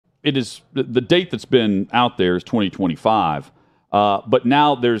it is the date that's been out there is 2025. But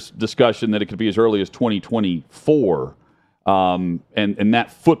now there's discussion that it could be as early as 2024. And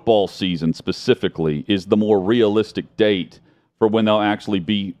that football season specifically is the more realistic date for when they'll actually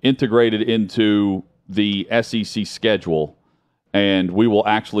be integrated into the SEC schedule. And we will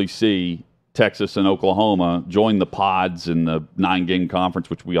actually see Texas and Oklahoma join the pods in the 9-game conference,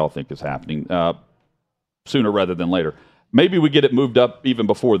 which we all think is happening sooner rather than later. Maybe we get it moved up even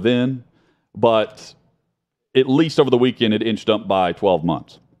before then, but at least over the weekend it inched up by 12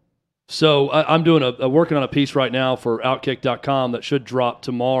 months. So I'm doing working on a piece right now for Outkick.com that should drop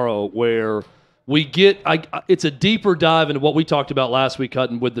tomorrow where we get it's a deeper dive into what we talked about last week,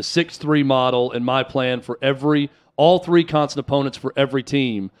 Hutton, with the 6-3 model and my plan for all three constant opponents for every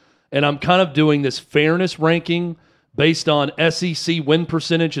team. And I'm kind of doing this fairness ranking based on SEC win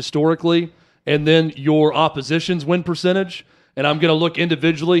percentage historically and then your opposition's win percentage. And I'm going to look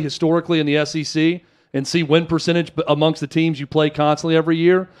individually historically in the SEC and see win percentage amongst the teams you play constantly every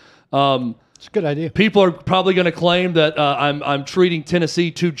year. It's a good idea. People are probably going to claim that I'm treating Tennessee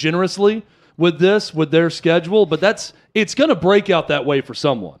too generously with their schedule, but it's going to break out that way for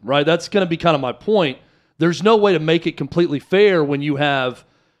someone, right? That's going to be kind of my point. There's no way to make it completely fair when you have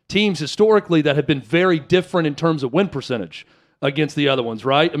teams historically that have been very different in terms of win percentage against the other ones,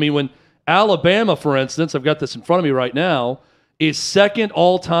 right? I mean, when Alabama, for instance, I've got this in front of me right now, is second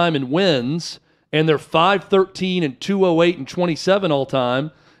all-time in wins, and they're 5-13 and 208 and 27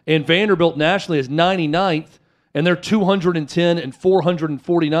 all-time, and Vanderbilt nationally is 99th, and they're 210 and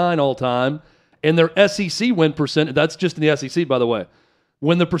 449 all-time, and their SEC win percentage, that's just in the SEC, by the way.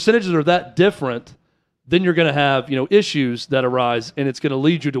 When the percentages are that different, then you're going to have issues that arise, and it's going to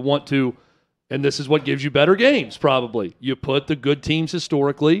lead you to want to, and this is what gives you better games, probably. You put the good teams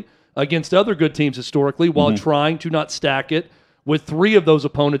historically against other good teams historically while trying to not stack it with three of those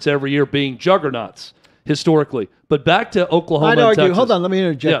opponents every year being juggernauts historically. But back to Oklahoma and Texas. Hold on, let me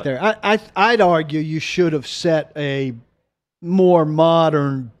interject there. I'd argue you should have set a more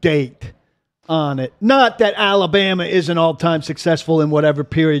modern date on it. Not that Alabama isn't all-time successful in whatever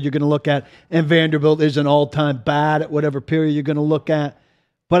period you're going to look at, and Vanderbilt isn't all-time bad at whatever period you're going to look at.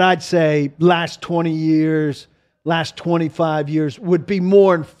 But I'd say last 20 years, last 25 years would be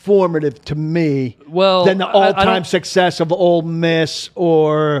more informative to me than the all-time success of Ole Miss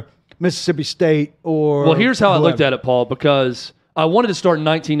or Mississippi State or Well, here's how whoever. I looked at it, Paul, because I wanted to start in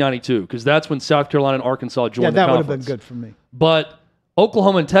 1992 because that's when South Carolina and Arkansas joined the conference. Yeah, that would have been good for me. But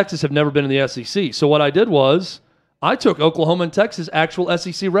Oklahoma and Texas have never been in the SEC. So what I did was I took Oklahoma and Texas' actual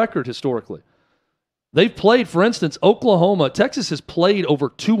SEC record historically. They've played, for instance, Texas has played over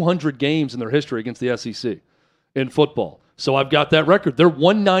 200 games in their history against the SEC in football. So I've got that record. They're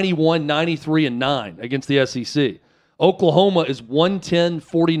 191, 93, and 9 against the SEC. Oklahoma is 110,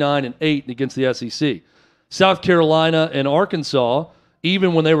 49, and 8 against the SEC. South Carolina and Arkansas,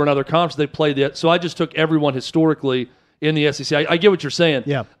 even when they were in other conferences, they played that. So I just took everyone historically in the SEC. I get what you're saying.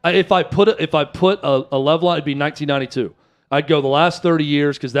 Yeah. If I put a level on, it'd be 1992. I'd go the last 30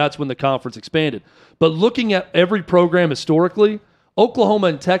 years because that's when the conference expanded. But looking at every program historically, Oklahoma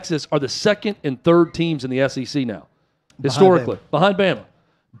and Texas are the second and third teams in the SEC now. Historically. Behind Bama.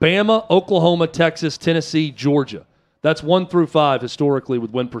 Bama, Oklahoma, Texas, Tennessee, Georgia. That's 1 through 5 historically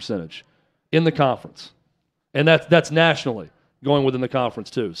with win percentage in the conference. And that's nationally going within the conference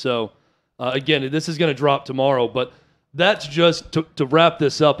too. So, again, this is going to drop tomorrow, but that's just to wrap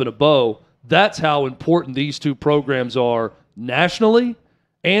this up in a bow. That's how important these two programs are nationally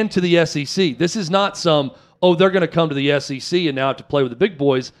and to the SEC. This is not they're going to come to the SEC and now have to play with the big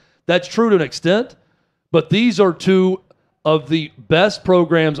boys. That's true to an extent, but these are two of the best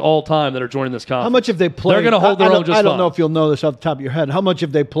programs all time that are joining this conference. How much have they played? They're going to hold their own just fine. I don't know if you'll know this off the top of your head. How much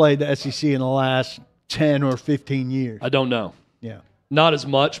have they played the SEC in the last 10 or 15 years? I don't know. Yeah. Not as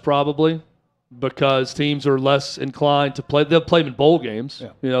much, probably, because teams are less inclined to play. They'll play them in bowl games.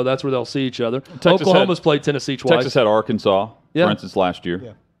 Yeah. That's where they'll see each other. Oklahoma's played Tennessee twice. Texas had Arkansas, for instance, last year.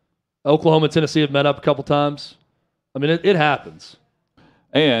 Yeah. Oklahoma and Tennessee have met up a couple times. I mean, it happens.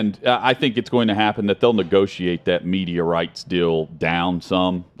 And I think it's going to happen that they'll negotiate that media rights deal down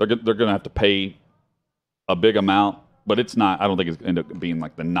some. They're going to have to pay a big amount, but it's not. I don't think it's going to end up being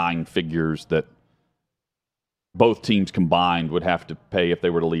like the 9 figures that both teams combined would have to pay if they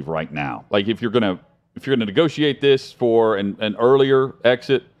were to leave right now. Like if you're going to negotiate this for an earlier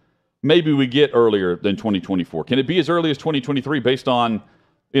exit, maybe we get earlier than 2024. Can it be as early as 2023 based on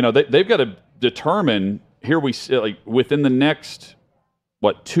they've got to determine here within the next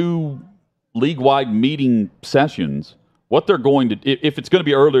 2 league-wide meeting sessions, what they're going to, if it's going to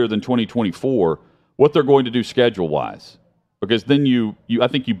be earlier than 2024, what they're going to do schedule-wise. because then I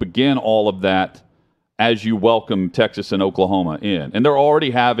think you begin all of that as you welcome Texas and Oklahoma in, and they're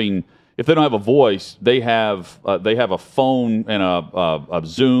already having. If they don't have a voice, they have a phone and a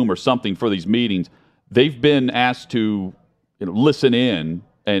Zoom or something for these meetings. They've been asked to listen in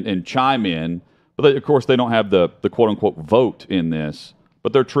and chime in, but of course they don't have the quote unquote vote in this.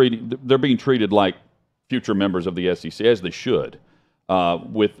 But they're being treated like future members of the SEC, as they should,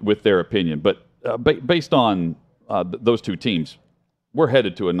 with their opinion. But based on those two teams, we're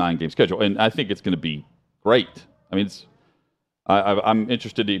headed to a 9-game schedule, and I think it's going to be great. I mean, I'm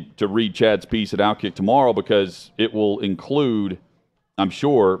interested to read Chad's piece at Outkick tomorrow because it will include, I'm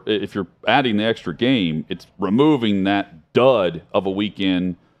sure, if you're adding the extra game, it's removing that dud of a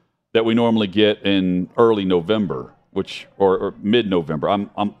weekend that we normally get in early November, or mid-November.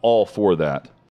 I'm all for that.